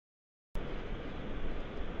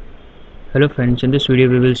Hello friends, in this video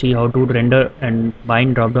we will see how to render and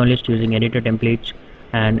bind drop-down list using editor templates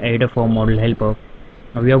and EditorForModel helper.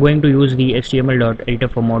 Now we are going to use the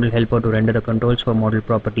HTML.EditorForModel helper to render the controls for model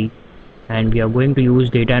property, and we are going to use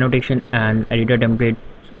data annotation and editor template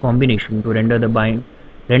combination to render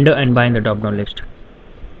and bind the drop-down list.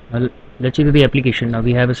 Now let's see the application. Now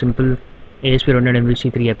we have a simple ASP.NET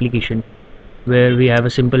MVC3 application where we have a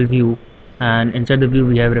simple view, and inside the view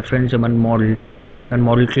we have reference one model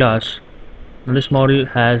class. Now this model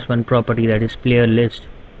has one property, that is player list,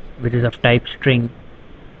 which is of type string,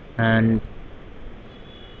 and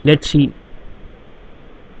let's see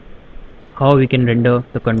how we can render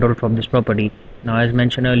the control from this property. Now as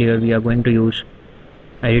mentioned earlier, we are going to use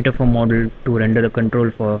EditorForModel to render the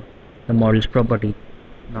control for the model's property.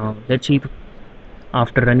 Now let's see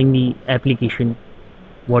after running the application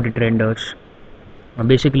what it renders. Now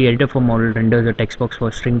basically EditorForModel renders a text box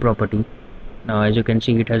for string property. Now as you can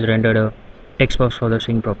see, it has rendered a text box for the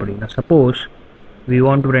string property. Now suppose we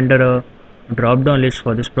want to render a drop down list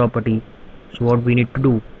for this property, so what we need to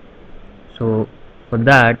do? So for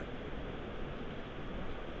that,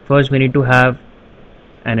 first we need to have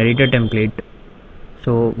an editor template.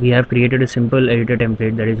 So we have created a simple editor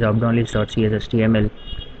template, that is DropDownList.cshtml,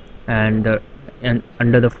 and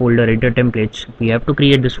under the folder editor templates we have to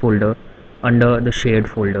create this folder under the shared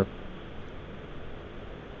folder.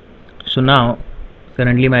 So now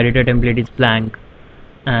currently my editor template is blank,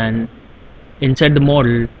 and inside the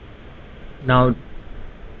model now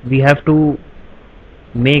we have to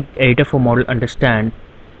make EditorForModel understand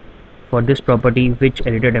for this property which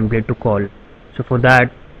editor template to call. So for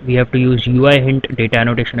that we have to use UI hint data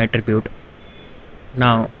annotation attribute.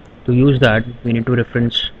 Now to use that we need to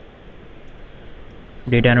reference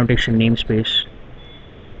data annotation namespace,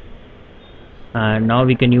 and now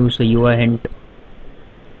we can use the UI hint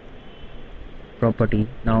property.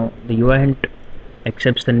 Now the UI hint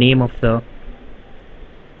accepts the name of the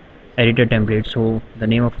editor template, so the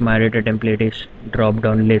name of my editor template is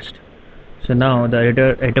DropDownList. So now the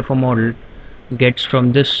EditorForModel gets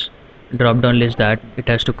from this drop-down list that it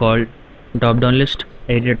has to call DropDownList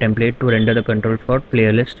editor template to render the control for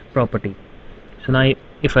player list property. So now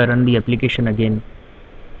if I run the application again,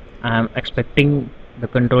 I am expecting the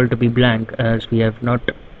control to be blank as we have not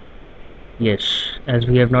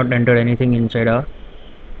entered anything inside our.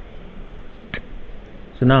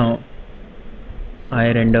 So now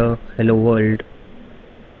I render hello world,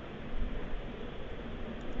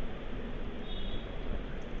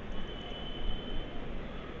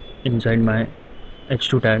 inside my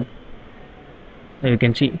h2 tag. Now you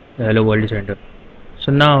can see the hello world is rendered.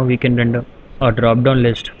 So now we can render a drop down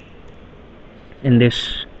list in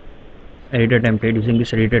this editor template using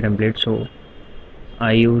this editor template. So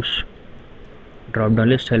I use drop down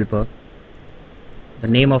list helper. The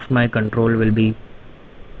name of my control will be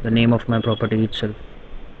the name of my property itself,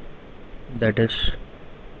 that is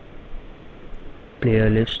player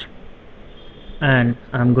list, and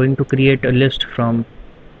I'm going to create a list from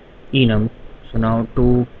enum. So now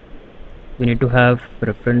we need to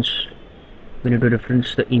reference the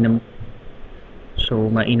enum. So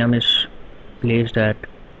my enum is placed at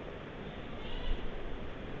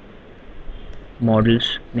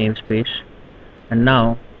models namespace, and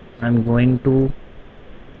now I'm going to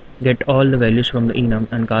get all the values from the enum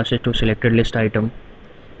and cast it to selected list item.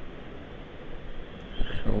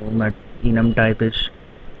 So my enum type is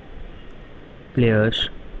players,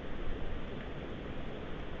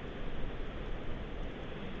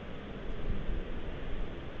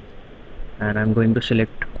 and I'm going to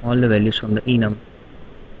select all the values from the enum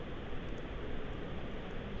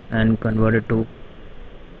and convert it to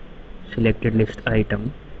selected list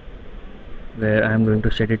item, where I'm going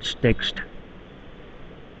to set its text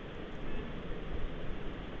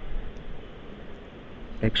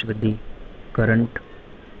with the current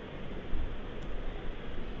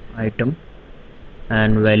item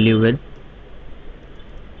and value with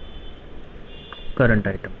current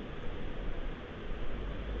item.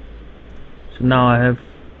 So now I have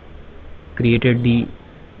created the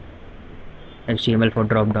HTML for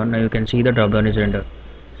drop down. Now you can see the drop down is rendered.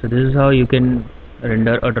 So this is how you can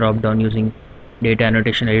render a drop down using data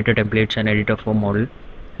annotation, editor templates, and EditorForModel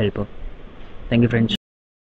helper. Thank you friends.